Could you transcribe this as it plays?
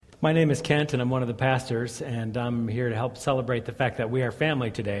My name is Kent, and I'm one of the pastors, and I'm here to help celebrate the fact that we are family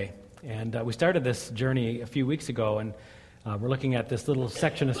today. And we started this journey a few weeks ago, and we're looking at this little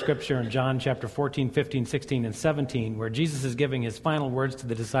section of Scripture in John chapter 14, 15, 16, and 17, where Jesus is giving his final words to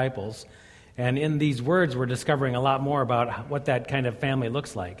the disciples. And in these words, we're discovering a lot more about what that kind of family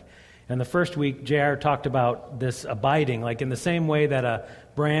looks like. And the first week, J.R. talked about this abiding, like in the same way that a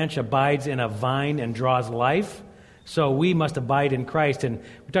branch abides in a vine and draws life, so we must abide in Christ. And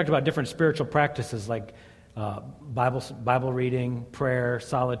we talked about different spiritual practices like Bible reading, prayer,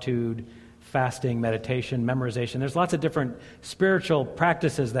 solitude, fasting, meditation, memorization. There's lots of different spiritual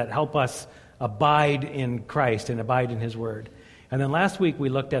practices that help us abide in Christ and abide in His Word. And then last week we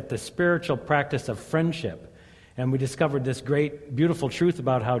looked at the spiritual practice of friendship. And we discovered this great, beautiful truth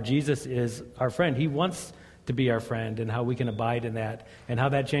about how Jesus is our friend. He wants to be our friend and how we can abide in that and how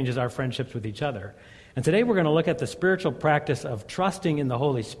that changes our friendships with each other. And today we're going to look at the spiritual practice of trusting in the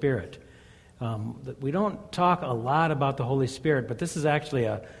Holy Spirit. We don't talk a lot about the Holy Spirit, but this is actually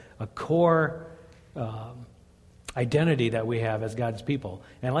a core identity that we have as God's people.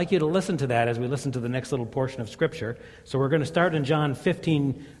 And I'd like you to listen to that as we listen to the next little portion of Scripture. So we're going to start in John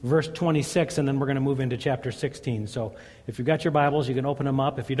 15, verse 26, and then we're going to move into chapter 16. So if you've got your Bibles, you can open them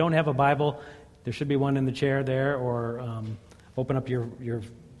up. If you don't have a Bible, there should be one in the chair there, or open up your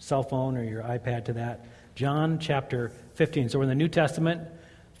cell phone or your iPad to that. John chapter 15. So we're in the New Testament,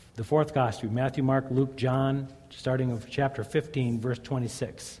 the fourth gospel, Matthew, Mark, Luke, John, starting with chapter 15, verse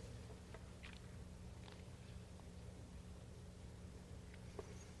 26.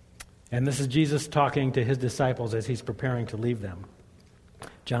 And this is Jesus talking to his disciples as he's preparing to leave them.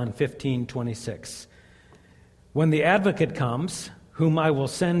 John 15, 26. When the advocate comes, whom I will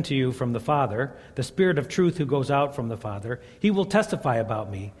send to you from the Father, the Spirit of truth who goes out from the Father, he will testify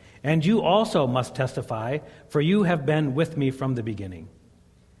about me. And you also must testify, for you have been with me from the beginning.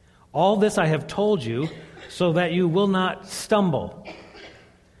 All this I have told you, so that you will not stumble.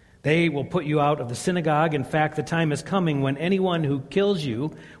 They will put you out of the synagogue. In fact, the time is coming when anyone who kills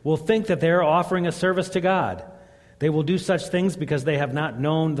you will think that they are offering a service to God. They will do such things because they have not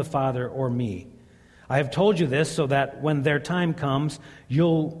known the Father or me. I have told you this so that when their time comes, you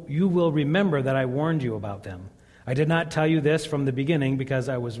will remember that I warned you about them. I did not tell you this from the beginning because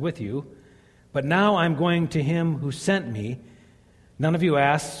I was with you, but now I'm going to him who sent me. None of you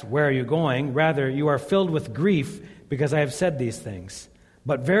asks, where are you going? Rather, you are filled with grief because I have said these things.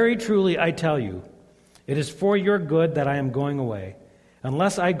 But very truly I tell you, it is for your good that I am going away.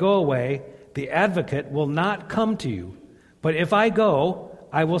 Unless I go away, the advocate will not come to you. But if I go,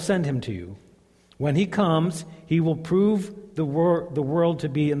 I will send him to you. When he comes, he will prove the world to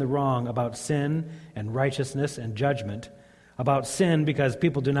be in the wrong about sin and righteousness and judgment. About sin, because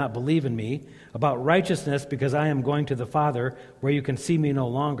people do not believe in me. About righteousness, because I am going to the Father, where you can see me no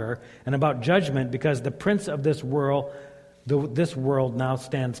longer. And about judgment, because the prince of this world now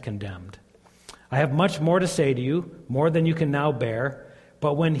stands condemned. I have much more to say to you, more than you can now bear.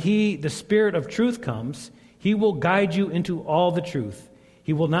 But when he, the Spirit of truth, comes, he will guide you into all the truth.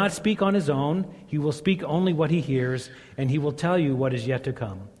 He will not speak on his own. He will speak only what he hears, and he will tell you what is yet to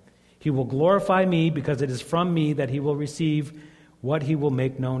come. He will glorify me, because it is from me that he will receive what he will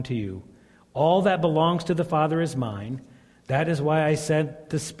make known to you. All that belongs to the Father is mine. That is why I said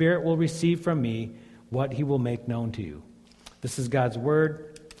the Spirit will receive from me what he will make known to you. This is God's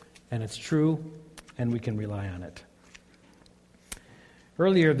word, and it's true, and we can rely on it.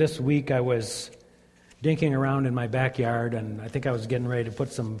 Earlier this week, I was dinking around in my backyard, and I think I was getting ready to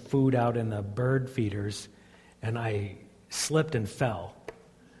put some food out in the bird feeders, and I slipped and fell.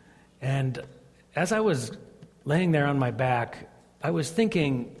 And as I was laying there on my back, I was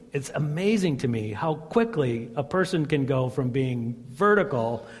thinking, it's amazing to me how quickly a person can go from being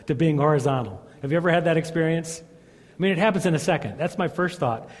vertical to being horizontal. Have you ever had that experience? I mean, it happens in a second. That's my first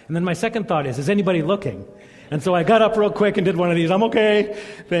thought. And then my second thought is anybody looking? And so I got up real quick and did one of these, I'm okay,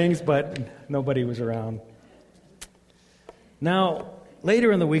 things, but nobody was around. Now,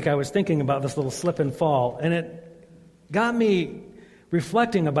 later in the week, I was thinking about this little slip and fall, and it got me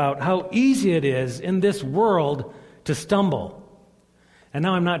reflecting about how easy it is in this world to stumble. And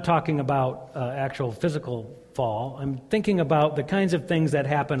now I'm not talking about actual physical fall. I'm thinking about the kinds of things that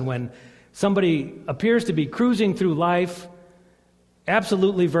happen when somebody appears to be cruising through life,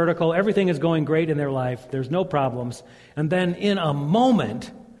 absolutely vertical, everything is going great in their life, there's no problems, and then in a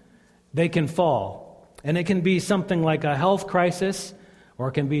moment, they can fall. And it can be something like a health crisis, or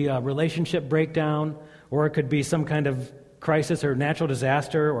it can be a relationship breakdown, or it could be some kind of crisis or natural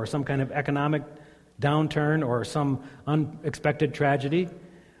disaster, or some kind of economic downturn, or some unexpected tragedy,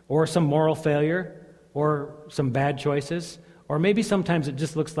 or some moral failure, or some bad choices, Or maybe sometimes it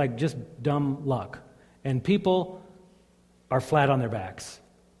just looks like just dumb luck, and people are flat on their backs.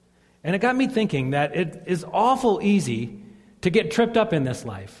 And it got me thinking that it is awful easy to get tripped up in this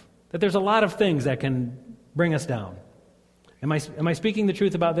life, that there's a lot of things that can bring us down. Am I speaking the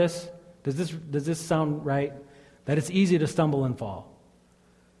truth about this? Does this sound right? That it's easy to stumble and fall.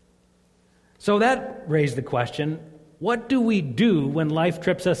 So that raised the question, what do we do when life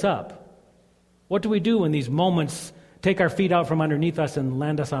trips us up? What do we do when these moments take our feet out from underneath us and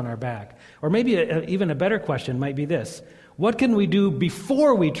land us on our back? Or maybe even a better question might be this. What can we do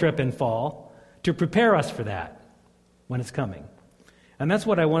before we trip and fall to prepare us for that when it's coming? And that's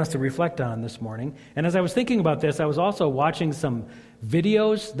what I want us to reflect on this morning. And as I was thinking about this, I was also watching some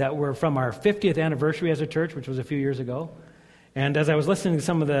videos that were from our 50th anniversary as a church, which was a few years ago. And as I was listening to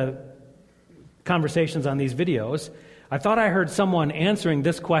some of the conversations on these videos, I thought I heard someone answering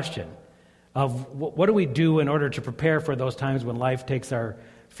this question of what do we do in order to prepare for those times when life takes our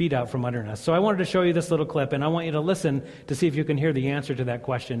feet out from under us. So I wanted to show you this little clip, and I want you to listen to see if you can hear the answer to that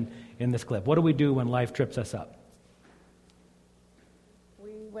question in this clip. What do we do when life trips us up?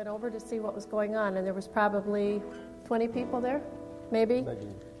 We went over to see what was going on, and there was probably 20 people there, maybe,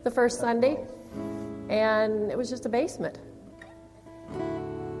 the first Sunday, and it was just a basement.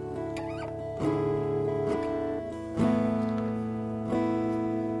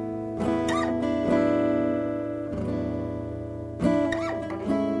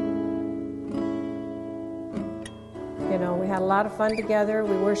 We had a lot of fun together,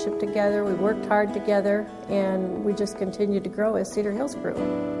 we worshiped together, we worked hard together, and we just continued to grow as Cedar Hills grew.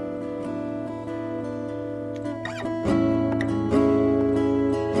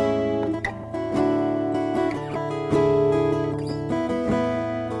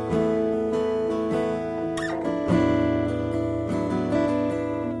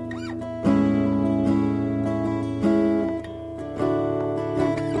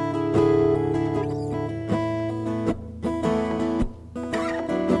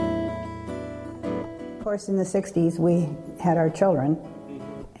 Of course, in the 60s, we had our children,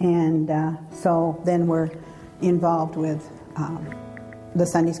 and so then we're involved with the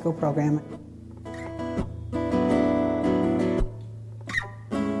Sunday school program.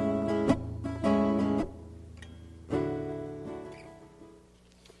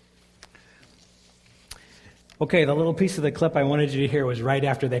 Okay, the little piece of the clip I wanted you to hear was right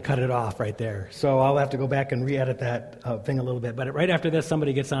after they cut it off right there. So I'll have to go back and re-edit that thing a little bit. But right after this,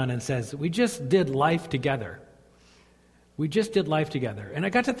 somebody gets on and says, we just did life together. We just did life together. And I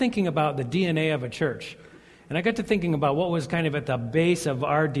got to thinking about the DNA of a church. And I got to thinking about what was kind of at the base of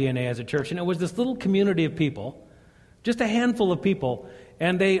our DNA as a church. And it was this little community of people, just a handful of people.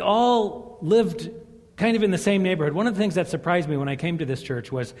 And they all lived kind of in the same neighborhood. One of the things that surprised me when I came to this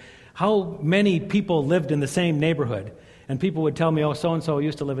church was how many people lived in the same neighborhood. And people would tell me, oh, so-and-so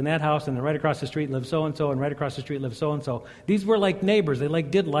used to live in that house, and then right across the street lived so-and-so, and right across the street lived so-and-so. These were like neighbors. They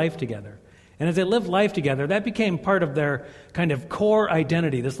did life together. And as they lived life together, that became part of their kind of core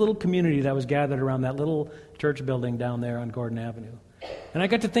identity, this little community that was gathered around that little church building down there on Gordon Avenue. And I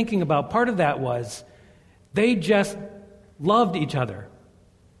got to thinking about part of that was they just loved each other.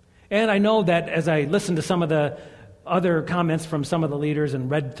 And I know that as I listened to some of the other comments from some of the leaders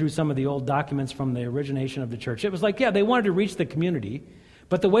and read through some of the old documents from the origination of the church, it was like, yeah, they wanted to reach the community,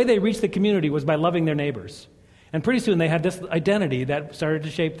 but the way they reached the community was by loving their neighbors. And pretty soon they had this identity that started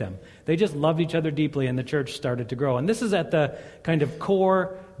to shape them. They just loved each other deeply, and the church started to grow. And this is at the kind of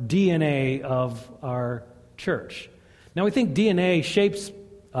core DNA of our church. Now, we think DNA shapes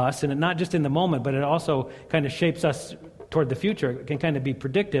us, and not just in the moment, but it also kind of shapes us toward the future. It can kind of be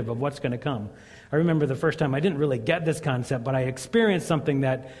predictive of what's going to come. I remember the first time I didn't really get this concept, but I experienced something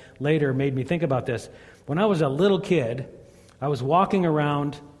that later made me think about this. When I was a little kid, I was walking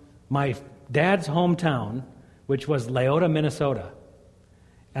around my dad's hometown, which was Leota, Minnesota.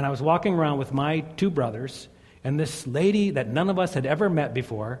 And I was walking around with my two brothers, and this lady that none of us had ever met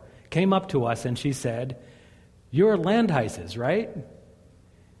before came up to us and she said, "You're Landheises, right?"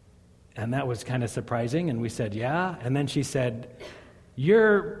 And that was kind of surprising, and we said, "Yeah." And then she said,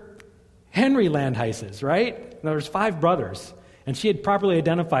 "You're Henry Landheises, right?" And there was 5 brothers, and she had properly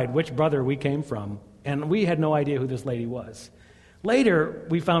identified which brother we came from, and we had no idea who this lady was. Later,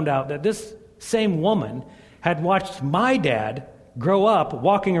 we found out that this same woman had watched my dad grow up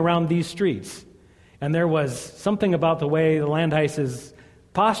walking around these streets. And there was something about the way the Landheises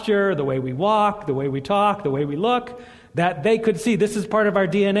posture, the way we walk, the way we talk, the way we look, that they could see this is part of our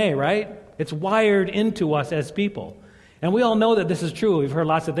DNA, right? It's wired into us as people. And we all know that this is true. We've heard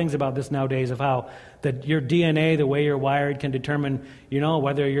lots of things about this nowadays of how that your DNA, the way you're wired, can determine,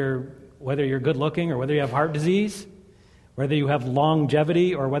 whether you're good looking or whether you have heart disease. Whether you have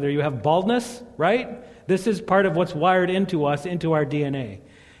longevity or whether you have baldness, right? This is part of what's wired into us, into our DNA.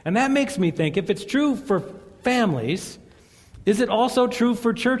 And that makes me think, if it's true for families, is it also true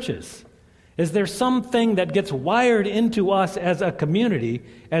for churches? Is there something that gets wired into us as a community,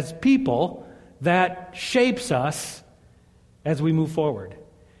 as people, that shapes us as we move forward?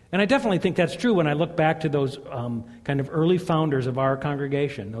 And I definitely think that's true when I look back to those kind of early founders of our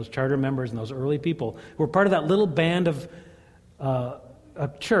congregation, those charter members and those early people who were part of that little band of a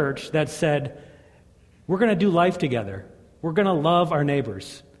church that said, we're going to do life together. We're going to love our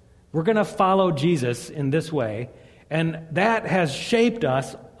neighbors. We're going to follow Jesus in this way. And that has shaped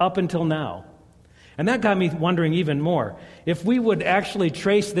us up until now. And that got me wondering even more. If we would actually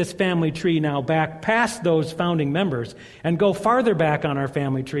trace this family tree now back past those founding members and go farther back on our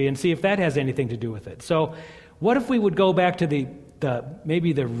family tree and see if that has anything to do with it. So what if we would go back to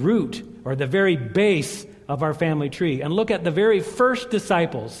maybe the root or the very base of our family tree and look at the very first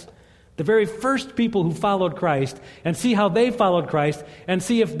disciples, the very first people who followed Christ, and see how they followed Christ, and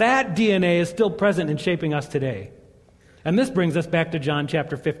see if that DNA is still present in shaping us today. And this brings us back to John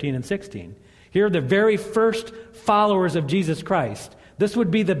chapter 15 and 16. Here are the very first followers of Jesus Christ. This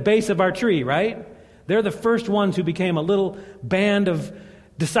would be the base of our tree, right? They're the first ones who became a little band of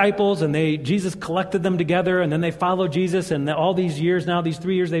disciples, and Jesus collected them together, and then they followed Jesus, and all these years now, these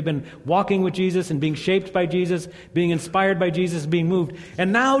 3 years, they've been walking with Jesus and being shaped by Jesus, being inspired by Jesus, being moved.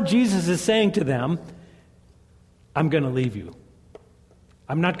 And now Jesus is saying to them, I'm going to leave you.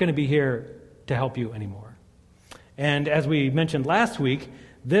 I'm not going to be here to help you anymore. And as we mentioned last week,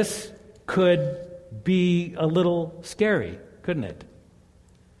 this could be a little scary, couldn't it?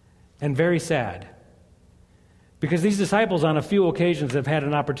 And very sad. Because these disciples on a few occasions have had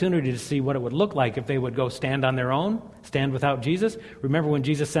an opportunity to see what it would look like if they would go stand on their own, stand without Jesus. Remember when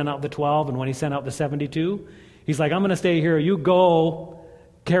Jesus sent out the 12 and when he sent out the 72? He's like, I'm going to stay here. You go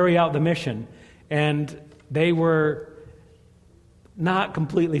carry out the mission. And they were not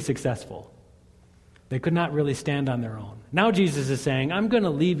completely successful. They could not really stand on their own. Now Jesus is saying, I'm going to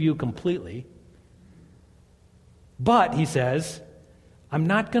leave you completely. But, he says, I'm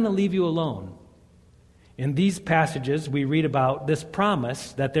not going to leave you alone. In these passages, we read about this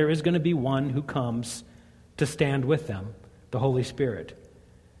promise that there is going to be one who comes to stand with them, the Holy Spirit.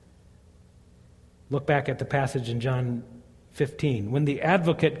 Look back at the passage in John 15. When the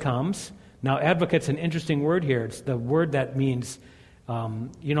advocate comes, now advocate's an interesting word here. It's the word that means,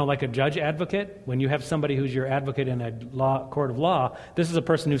 like a judge advocate. When you have somebody who's your advocate in a court of law, this is a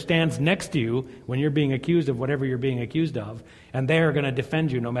person who stands next to you when you're being accused of whatever you're being accused of, and they are going to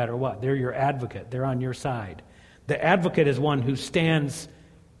defend you no matter what. They're your advocate. They're on your side. The advocate is one who stands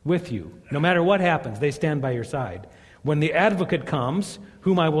with you. No matter what happens, they stand by your side. When the advocate comes,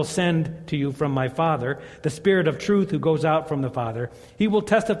 whom I will send to you from my Father, the Spirit of truth who goes out from the Father, he will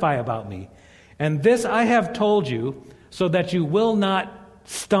testify about me. And this I have told you so that you will not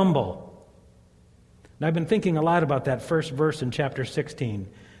stumble. And I've been thinking a lot about that first verse in chapter 16.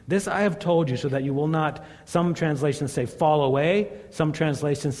 This I have told you so that you will not, some translations say fall away, some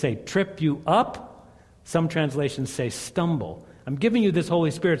translations say trip you up, some translations say stumble. I'm giving you this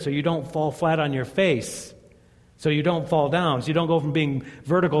Holy Spirit so you don't fall flat on your face, so you don't fall down, so you don't go from being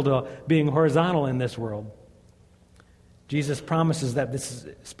vertical to being horizontal in this world. Jesus promises that this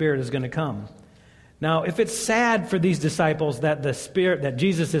Spirit is going to come. Now, if it's sad for these disciples that the Spirit, that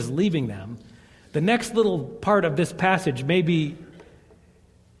Jesus is leaving them, the next little part of this passage maybe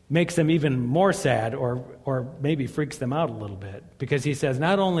makes them even more sad or maybe freaks them out a little bit, because he says,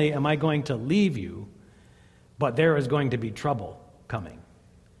 not only am I going to leave you, but there is going to be trouble coming.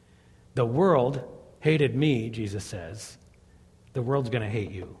 The world hated me, Jesus says. The world's going to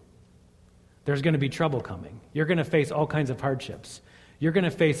hate you. There's going to be trouble coming. You're going to face all kinds of hardships. You're going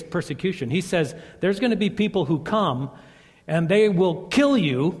to face persecution. He says there's going to be people who come and they will kill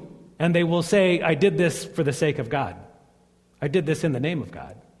you and they will say, I did this for the sake of God. I did this in the name of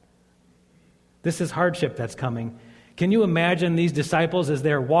God. This is hardship that's coming. Can you imagine these disciples as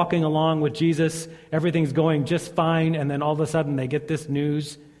they're walking along with Jesus? Everything's going just fine, and then all of a sudden they get this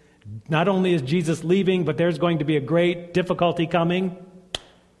news. Not only is Jesus leaving, but there's going to be a great difficulty coming.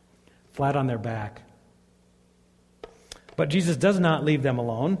 Flat on their back. But Jesus does not leave them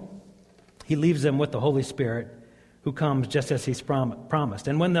alone. He leaves them with the Holy Spirit, who comes just as he's promised.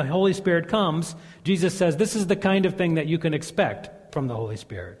 And when the Holy Spirit comes, Jesus says this is the kind of thing that you can expect from the Holy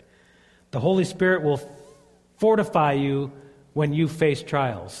Spirit. The Holy Spirit will fortify you when you face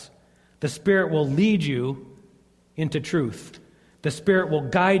trials. The Spirit will lead you into truth. The Spirit will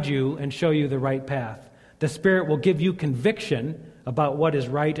guide you and show you the right path. The Spirit will give you conviction about what is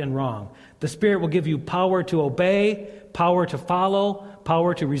right and wrong. The Spirit will give you power to obey, power to follow,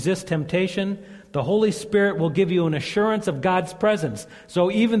 power to resist temptation. The Holy Spirit will give you an assurance of God's presence.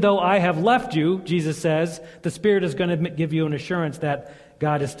 So even though I have left you, Jesus says, the Spirit is going to give you an assurance that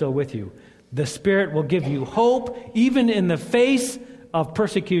God is still with you. The Spirit will give you hope even in the face of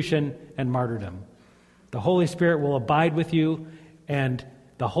persecution and martyrdom. The Holy Spirit will abide with you, and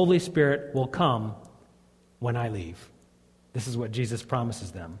the Holy Spirit will come when I leave. This is what Jesus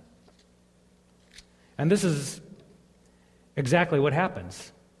promises them. And this is exactly what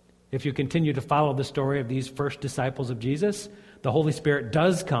happens. If you continue to follow the story of these first disciples of Jesus, the Holy Spirit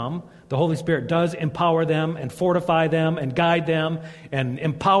does come. The Holy Spirit does empower them and fortify them and guide them and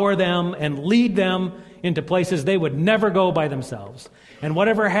empower them and lead them into places they would never go by themselves. And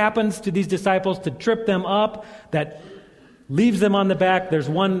whatever happens to these disciples to trip them up, that leaves them on the back, there's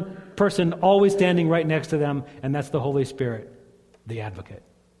one person always standing right next to them, and that's the Holy Spirit, the advocate.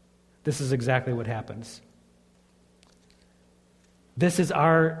 This is exactly what happens. This is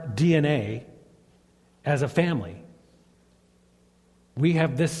our DNA as a family. We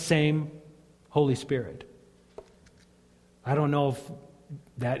have this same Holy Spirit. I don't know if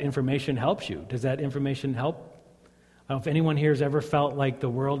that information helps you. Does that information help? I don't know if anyone here has ever felt like the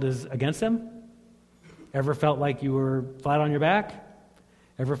world is against them. Ever felt like you were flat on your back?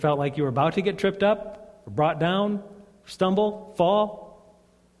 Ever felt like you were about to get tripped up, or brought down, stumble, fall?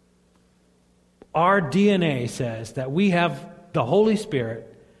 Our DNA says that we have the Holy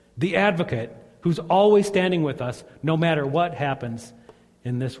Spirit, the advocate, who's always standing with us no matter what happens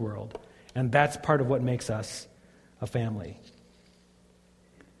in this world. And that's part of what makes us a family.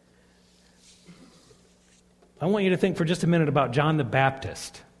 I want you to think for just a minute about John the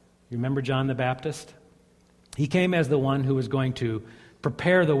Baptist. You remember John the Baptist? He came as the one who was going to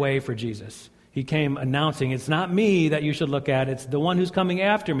prepare the way for Jesus. He came announcing, it's not me that you should look at, it's the one who's coming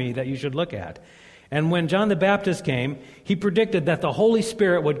after me that you should look at. And when John the Baptist came, he predicted that the Holy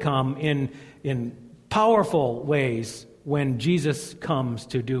Spirit would come in powerful ways when Jesus comes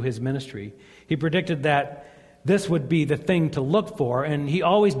to do his ministry. He predicted that this would be the thing to look for, and he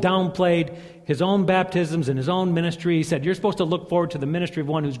always downplayed his own baptisms and his own ministry. He said, you're supposed to look forward to the ministry of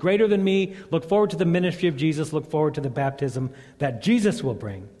one who's greater than me, look forward to the ministry of Jesus, look forward to the baptism that Jesus will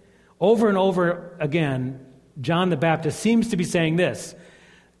bring. Over and over again, John the Baptist seems to be saying this,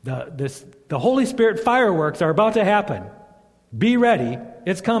 the Holy Spirit fireworks are about to happen. Be ready,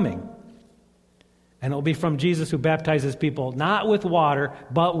 it's coming. And it'll be from Jesus who baptizes people, not with water,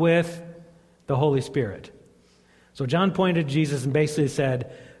 but with the Holy Spirit. So John pointed to Jesus and basically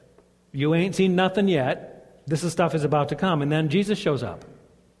said, you ain't seen nothing yet. This stuff is about to come. And then Jesus shows up.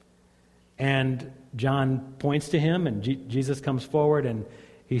 And John points to him, and Jesus comes forward, and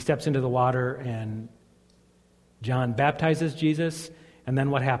he steps into the water, and John baptizes Jesus. And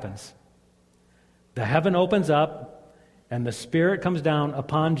then what happens? The heaven opens up, and the Spirit comes down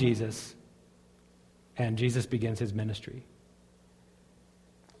upon Jesus, and Jesus begins his ministry.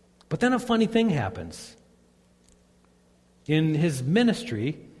 But then a funny thing happens. In his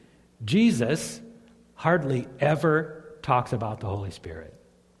ministry, Jesus hardly ever talks about the Holy Spirit.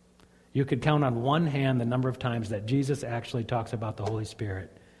 You could count on one hand the number of times that Jesus actually talks about the Holy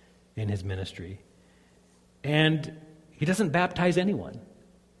Spirit in his ministry. And he doesn't baptize anyone.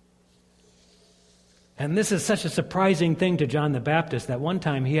 And this is such a surprising thing to John the Baptist that one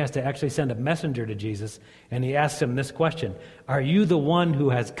time he has to actually send a messenger to Jesus, and he asks him this question, are you the one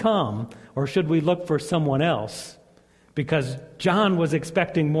who has come, or should we look for someone else? Because John was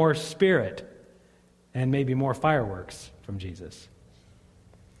expecting more Spirit and maybe more fireworks from Jesus.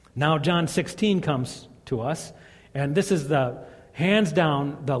 Now John 16 comes to us, and this is the hands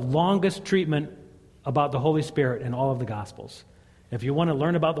down the longest treatment about the Holy Spirit in all of the Gospels. If you want to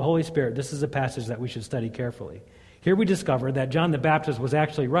learn about the Holy Spirit, this is a passage that we should study carefully. Here we discover that John the Baptist was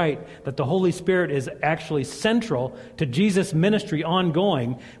actually right, that the Holy Spirit is actually central to Jesus' ministry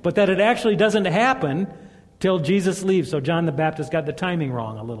ongoing, but that it actually doesn't happen till Jesus leaves. So John the Baptist got the timing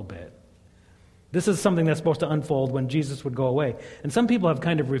wrong a little bit. This is something that's supposed to unfold when Jesus would go away. And some people have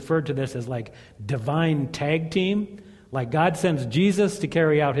kind of referred to this as like divine tag team. Like God sends Jesus to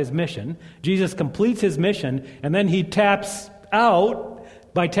carry out his mission. Jesus completes his mission, and then he taps out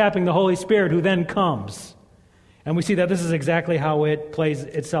by tapping the Holy Spirit, who then comes. And we see that this is exactly how it plays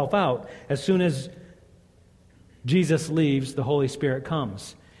itself out. As soon as Jesus leaves, the Holy Spirit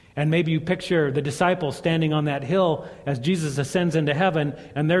comes. And maybe you picture the disciples standing on that hill as Jesus ascends into heaven,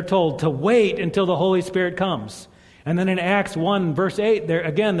 and they're told to wait until the Holy Spirit comes. And then in Acts 1, verse 8, there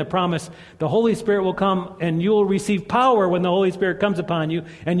again the promise, the Holy Spirit will come and you will receive power when the Holy Spirit comes upon you,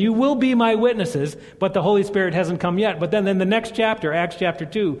 and you will be my witnesses, but the Holy Spirit hasn't come yet. But then in the next chapter, Acts chapter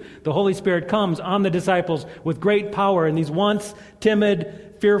 2, the Holy Spirit comes on the disciples with great power, and these once timid,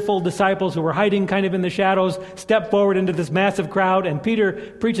 fearful disciples who were hiding kind of in the shadows step forward into this massive crowd, and Peter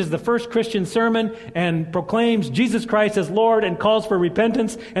preaches the first Christian sermon and proclaims Jesus Christ as Lord and calls for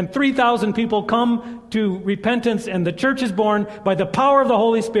repentance, and 3,000 people come to repentance, and the church is born by the power of the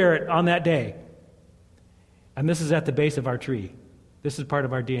Holy Spirit on that day. And this is at the base of our tree. This is part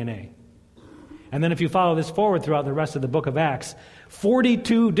of our DNA. And then if you follow this forward throughout the rest of the book of Acts,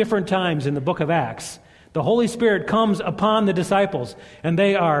 42 different times in the book of Acts, the Holy Spirit comes upon the disciples, and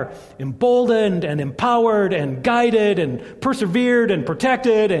they are emboldened and empowered and guided and persevered and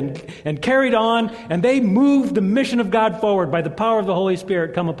protected and carried on, and they move the mission of God forward by the power of the Holy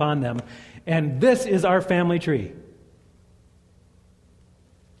Spirit come upon them. And this is our family tree.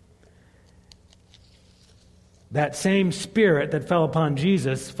 That same Spirit that fell upon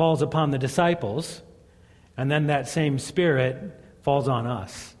Jesus falls upon the disciples, and then that same Spirit falls on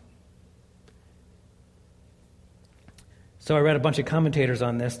us. So I read a bunch of commentators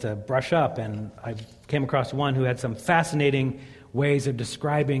on this to brush up, and I came across one who had some fascinating ways of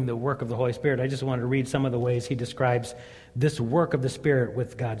describing the work of the Holy Spirit. I just wanted to read some of the ways he describes this work of the Spirit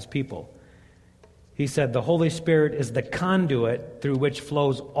with God's people. He said, the Holy Spirit is the conduit through which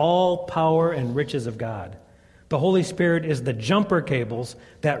flows all power and riches of God. The Holy Spirit is the jumper cables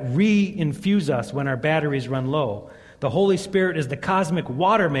that re-infuse us when our batteries run low. The Holy Spirit is the cosmic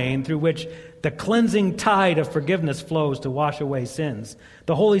water main through which the cleansing tide of forgiveness flows to wash away sins.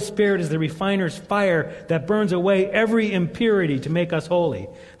 The Holy Spirit is the refiner's fire that burns away every impurity to make us holy.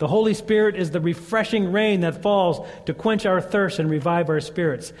 The Holy Spirit is the refreshing rain that falls to quench our thirst and revive our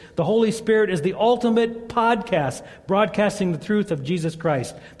spirits. The Holy Spirit is the ultimate podcast broadcasting the truth of Jesus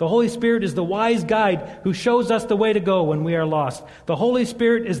Christ. The Holy Spirit is the wise guide who shows us the way to go when we are lost. The Holy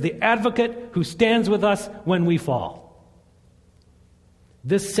Spirit is the advocate who stands with us when we fall.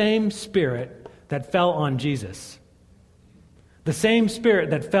 This same Spirit that fell on Jesus, the same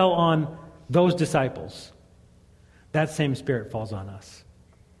Spirit that fell on those disciples, that same Spirit falls on us.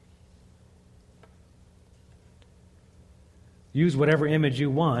 Use whatever image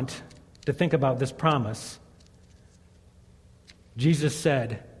you want to think about this promise. Jesus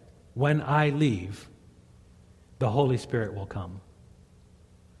said, when I leave, the Holy Spirit will come.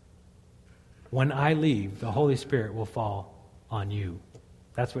 When I leave, the Holy Spirit will fall on you.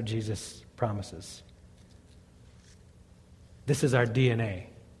 That's what Jesus promises. This is our DNA.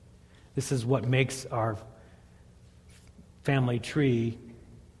 This is what makes our family tree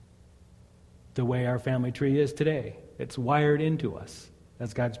the way our family tree is today. It's wired into us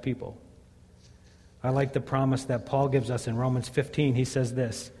as God's people. I like the promise that Paul gives us in Romans 15. He says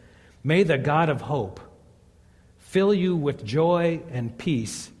this, may the God of hope fill you with joy and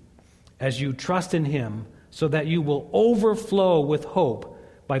peace as you trust in him, so that you will overflow with hope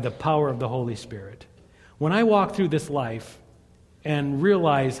by the power of the Holy Spirit. When I walk through this life and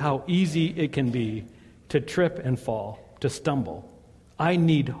realize how easy it can be to trip and fall, to stumble, I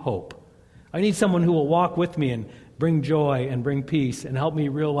need hope. I need someone who will walk with me and bring joy and bring peace and help me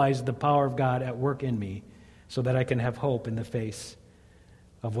realize the power of God at work in me so that I can have hope in the face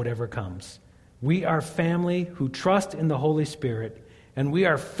of whatever comes. We are family who trust in the Holy Spirit, and we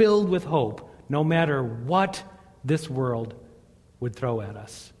are filled with hope no matter what this world would throw at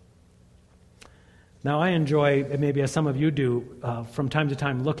us. Now, I enjoy, maybe as some of you do, from time to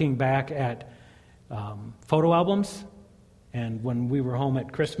time looking back at photo albums. And when we were home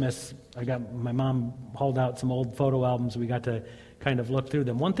at Christmas, my mom hauled out some old photo albums. We got to kind of look through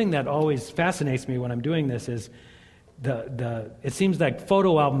them. One thing that always fascinates me when I'm doing this is it seems like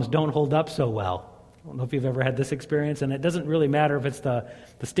photo albums don't hold up so well. I don't know if you've ever had this experience, and it doesn't really matter if it's the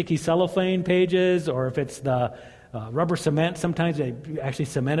sticky cellophane pages or if it's the rubber cement. Sometimes they actually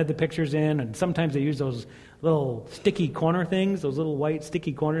cemented the pictures in, and sometimes they use those little sticky corner things, those little white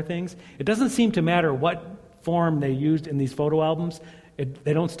sticky corner things. It doesn't seem to matter what form they used in these photo albums.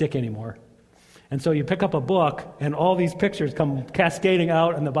 They don't stick anymore. And so you pick up a book, and all these pictures come cascading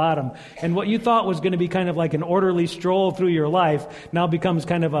out on the bottom. And what you thought was going to be kind of like an orderly stroll through your life now becomes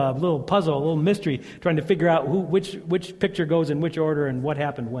kind of a little puzzle, a little mystery, trying to figure out which picture goes in which order and what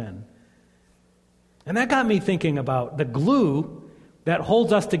happened when. And that got me thinking about the glue that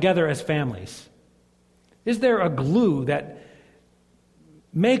holds us together as families. Is there a glue that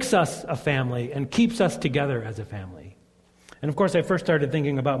makes us a family and keeps us together as a family? And of course, I first started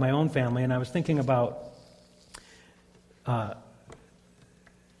thinking about my own family, and I was thinking about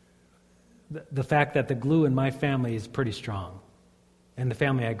the fact that the glue in my family is pretty strong, and the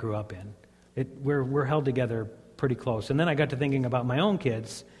family I grew up in. We're held together pretty close. And then I got to thinking about my own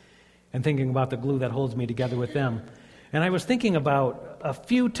kids and thinking about the glue that holds me together with them. And I was thinking about a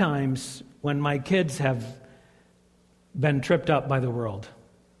few times when my kids have been tripped up by the world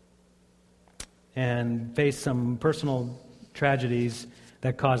and faced some personal tragedies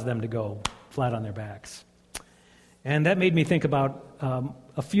that caused them to go flat on their backs. And that made me think about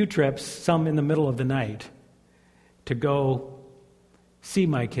a few trips, some in the middle of the night, to go see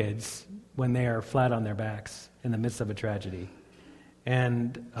my kids when they are flat on their backs in the midst of a tragedy.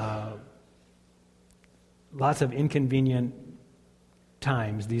 And lots of inconvenient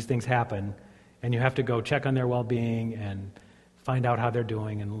times these things happen, and you have to go check on their well-being and find out how they're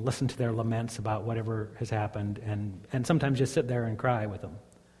doing and listen to their laments about whatever has happened, and sometimes just sit there and cry with them.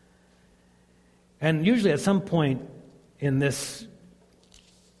 And usually at some point in this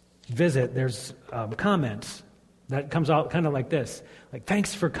visit, there's comments that comes out kind of like this, like,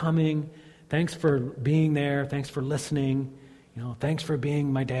 thanks for coming, thanks for being there, thanks for listening, thanks for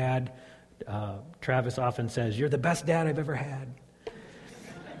being my dad. Travis often says, you're the best dad I've ever had.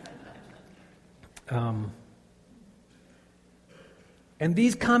 And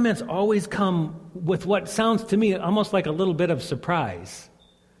these comments always come with what sounds to me almost like a little bit of surprise.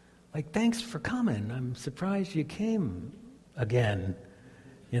 Like, thanks for coming. I'm surprised you came again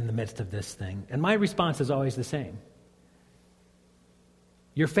in the midst of this thing. And my response is always the same.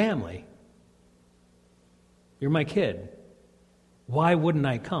 You're family. You're my kid. Why wouldn't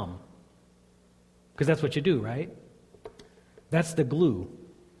I come? Because that's what you do, right? That's the glue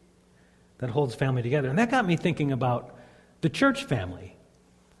that holds family together. And that got me thinking about the church family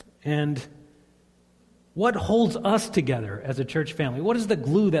and what holds us together as a church family. What is the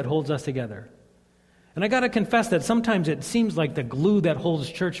glue that holds us together? And I got to confess that sometimes it seems like the glue that holds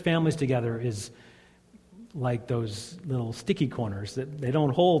church families together is like those little sticky corners that they don't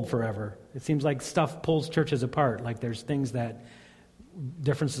hold forever. It seems like stuff pulls churches apart, like there's things that,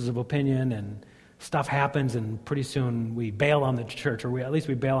 differences of opinion, and stuff happens, and pretty soon we bail on the church, or at least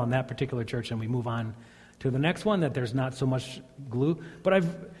we bail on that particular church, and we move on to the next one, that there's not so much glue. But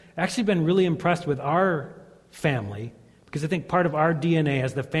I've actually been really impressed with our family, because I think part of our DNA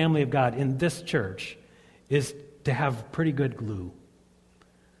as the family of God in this church is to have pretty good glue,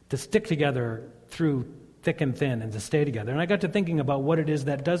 to stick together through thick and thin, and to stay together. And I got to thinking about what it is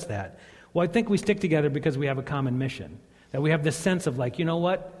that does that. Well, I think we stick together because we have a common mission. That we have this sense of like, you know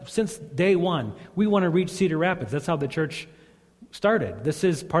what? Since day one, we want to reach Cedar Rapids. That's how the church started. This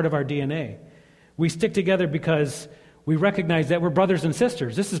is part of our DNA. We stick together because we recognize that we're brothers and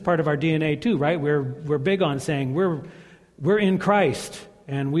sisters. This is part of our DNA too, right? We're big on saying we're in Christ,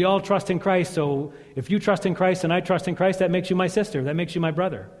 and we all trust in Christ. So if you trust in Christ and I trust in Christ, that makes you my sister. That makes you my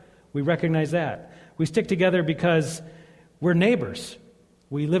brother. We recognize that. We stick together because we're neighbors.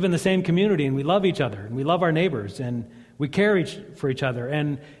 We live in the same community, and we love each other, and we love our neighbors, and we care for each other.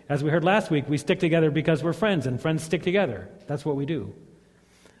 And as we heard last week, we stick together because we're friends, and friends stick together. That's what we do.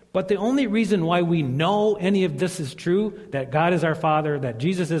 But the only reason why we know any of this is true, that God is our Father, that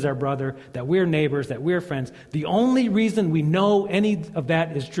Jesus is our brother, that we're neighbors, that we're friends, the only reason we know any of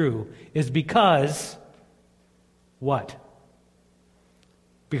that is true is because, what?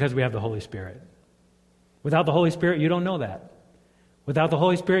 Because we have the Holy Spirit. Without the Holy Spirit, you don't know that. Without the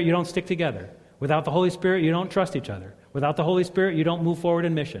Holy Spirit, you don't stick together. Without the Holy Spirit, you don't trust each other. Without the Holy Spirit, you don't move forward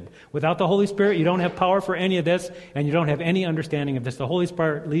in mission. Without the Holy Spirit, you don't have power for any of this, and you don't have any understanding of this. The Holy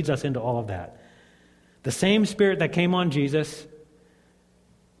Spirit leads us into all of that. The same Spirit that came on Jesus,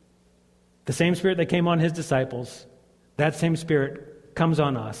 the same Spirit that came on his disciples, that same Spirit comes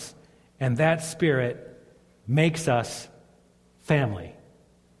on us, and that Spirit makes us family.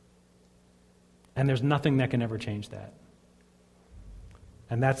 And there's nothing that can ever change that.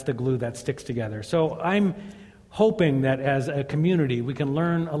 And that's the glue that sticks together. So I'm hoping that as a community we can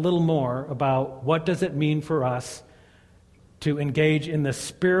learn a little more about what does it mean for us to engage in the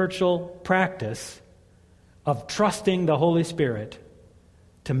spiritual practice of trusting the Holy Spirit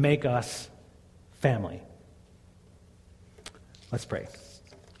to make us family. Let's pray.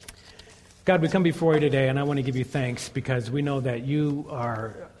 God, we come before you today, and I want to give you thanks because we know that you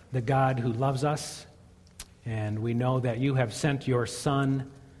are the God who loves us, and we know that you have sent your Son,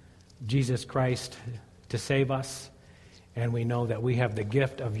 Jesus Christ, to save us, and we know that we have the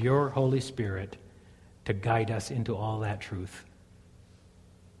gift of your Holy Spirit to guide us into all that truth.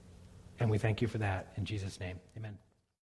 And we thank you for that in Jesus' name. Amen.